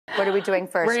What are we doing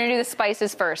first? We're going to do the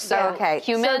spices first. So, okay.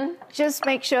 Cumin. So just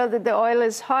make sure that the oil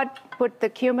is hot. Put the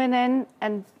cumin in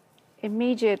and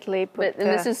immediately put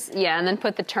and then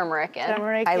put the turmeric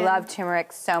in. I love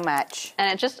turmeric so much.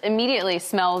 And it just immediately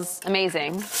smells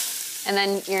amazing. And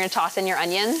then you're going to toss in your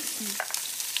onions.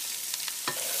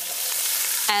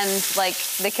 And, like,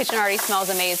 the kitchen already smells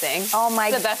amazing. Oh,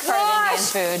 my gosh. It's the best part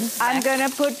of Indian food. I'm going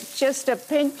to put just a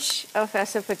pinch of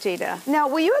asafoetida. Now,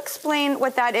 will you explain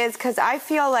what that is? Because I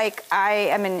feel like I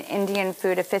am an Indian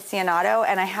food aficionado,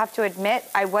 and I have to admit,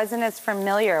 I wasn't as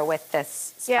familiar with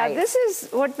this spice. Yeah, this is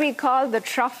what we call the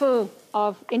truffle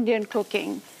of Indian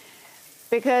cooking,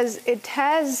 because it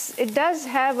does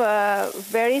have a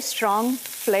very strong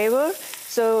flavor,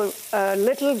 so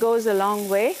little goes a long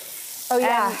way. Oh,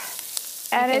 yeah.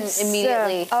 And it's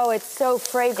immediately. It's so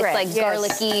fragrant. It's like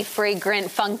garlicky,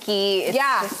 fragrant, funky.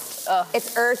 It's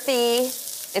it's earthy.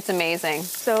 It's amazing.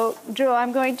 So, Drew,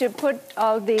 I'm going to put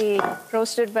all the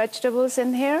roasted vegetables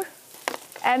in here.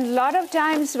 And a lot of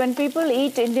times when people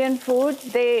eat Indian food,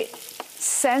 they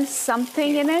sense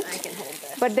something in it,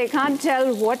 but they can't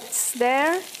tell what's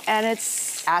there, and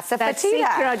it's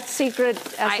asafoetida. Secret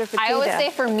asafoetida. I always say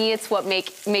for me, it's what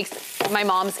makes my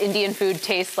mom's Indian food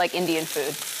taste like Indian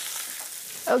food.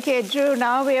 Okay, Drew,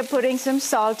 now we are putting some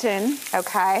salt in.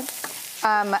 Okay.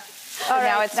 Now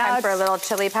it's time for a little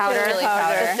chili powder. Chili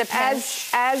powder. Just a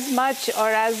pinch. As much or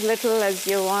as little as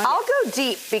you want. I'll go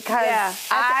deep because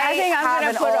I think I'm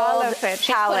going to put all of it.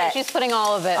 She's putting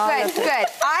all of it. Good.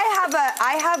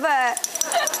 I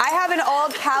have an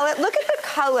old palette. Look at the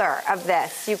color of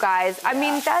this, you guys. I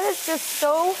mean, that is just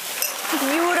so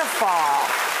beautiful.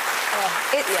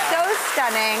 It's so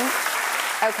stunning.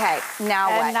 Okay, now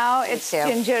what? And now it's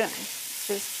ginger.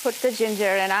 Just put the ginger,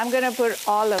 and I'm going to put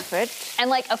all of it.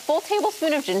 And like a full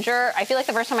tablespoon of ginger, I feel like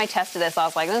the first time I tested this, I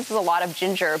was like, this is a lot of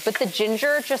ginger. But the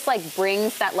ginger just like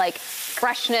brings that like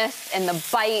freshness and the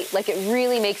bite. Like it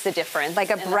really makes a difference.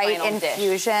 Like a bright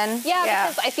infusion. Yeah,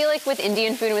 because I feel like with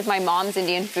Indian food, with my mom's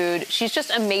Indian food, she's just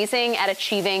amazing at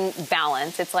achieving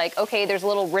balance. It's like, okay, there's a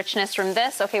little richness from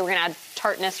this. Okay, we're going to add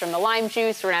tartness from the lime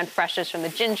juice. We're going to add freshness from the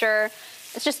ginger.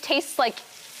 It just tastes like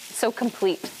so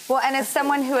complete. Well, and as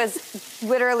someone who has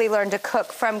literally learned to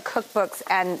cook from cookbooks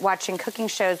and watching cooking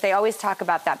shows, they always talk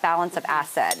about that balance of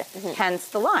acid, hence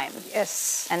the lime.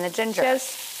 Yes. And the ginger.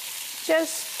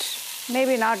 Just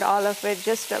maybe not all of it,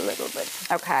 just a little bit.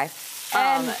 Okay.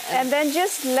 And then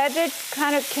just let it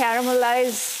kind of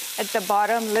caramelize at the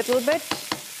bottom a little bit.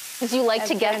 Because you like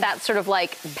to get that sort of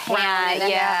like pan,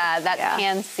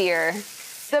 pan sear.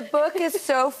 The book is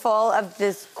so full of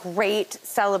this great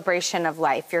celebration of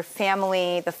life. Your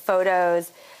family, the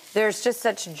photos. There's just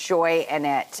such joy in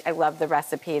it. I love the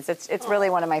recipes. It's really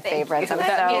one of my favorites. I'm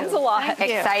that so means a lot.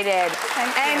 excited.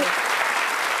 Thank you.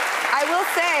 I will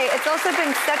say it's also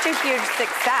been such a huge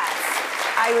success.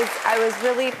 I was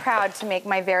really proud to make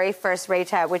my very first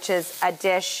raita, which is a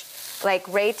dish like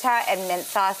raita and mint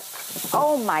sauce.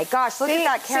 Oh my gosh, look at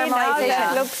that caramelization. See,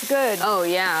 now that looks good. Oh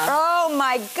yeah. Oh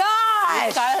my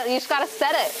gosh. You just gotta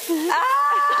set it.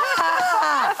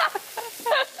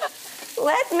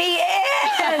 Let me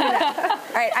in. All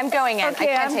right, I'm going in.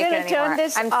 Okay, I can't take it anymore. turn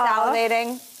this I'm off.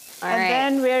 salivating.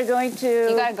 Then we're going to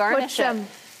You gotta garnish it.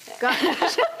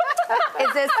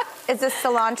 Is this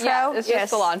cilantro? Yeah, it's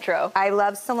just cilantro. I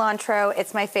love cilantro.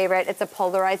 It's my favorite. It's a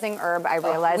polarizing herb. I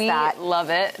realize that. We love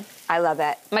it. I love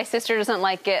it. My sister doesn't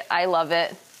like it. I love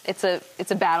it. It's a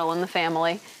battle in the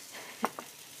family.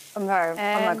 I'm sorry.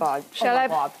 Oh my God. Shall I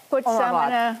put some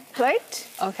in a plate?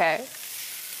 Okay.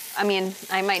 I mean,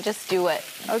 I might just do what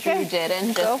Drew did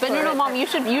and just. But no, Mom, you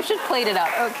should plate it up.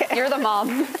 Okay. You're the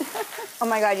mom. Oh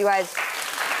my God, you guys.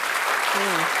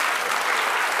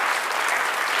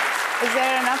 Is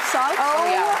there enough salt? Oh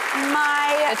yeah.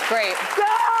 My It's great.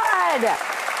 God.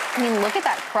 I mean, look at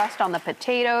that crust on the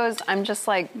potatoes. I'm just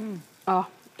like, I'm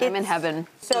in heaven.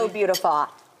 So beautiful.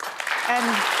 And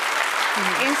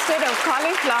instead of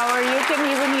cauliflower, you can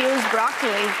even use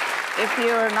broccoli if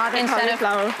you're not a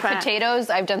cauliflower fan. Potatoes,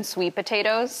 I've done sweet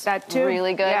potatoes. That too.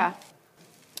 Really good. Yeah.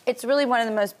 It's really one of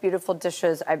the most beautiful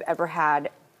dishes I've ever had.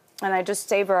 And I just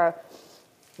savor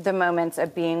the moments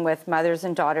of being with mothers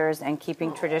and daughters and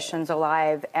keeping traditions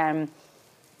alive and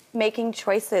making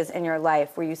choices in your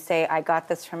life where you say, I got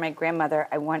this from my grandmother.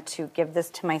 I want to give this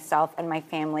to myself and my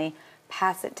family,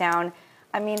 pass it down.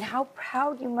 I mean, how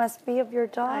proud you must be of your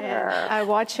daughter. I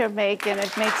watch her make, and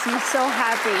it makes me so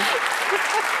happy.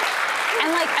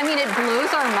 And like, I mean, it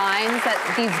blows our minds that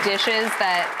these dishes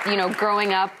that, you know,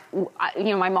 growing up,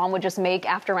 you know, my mom would just make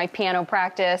after my piano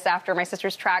practice, after my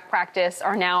sister's track practice,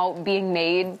 are now being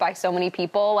made by so many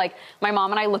people. Like, my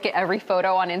mom and I look at every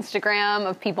photo on Instagram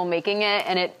of people making it,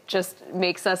 and it just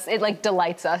makes us, it like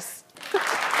delights us.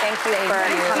 Thank you for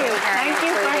Thank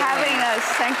you for having us.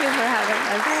 Thank you for having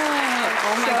us.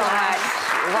 Oh my gosh.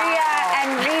 Priya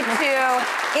and Ritu,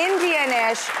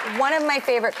 Indianish, one of my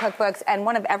favorite cookbooks and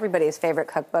one of everybody's favorite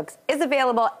cookbooks, is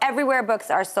available everywhere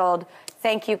books are sold.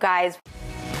 Thank you, guys.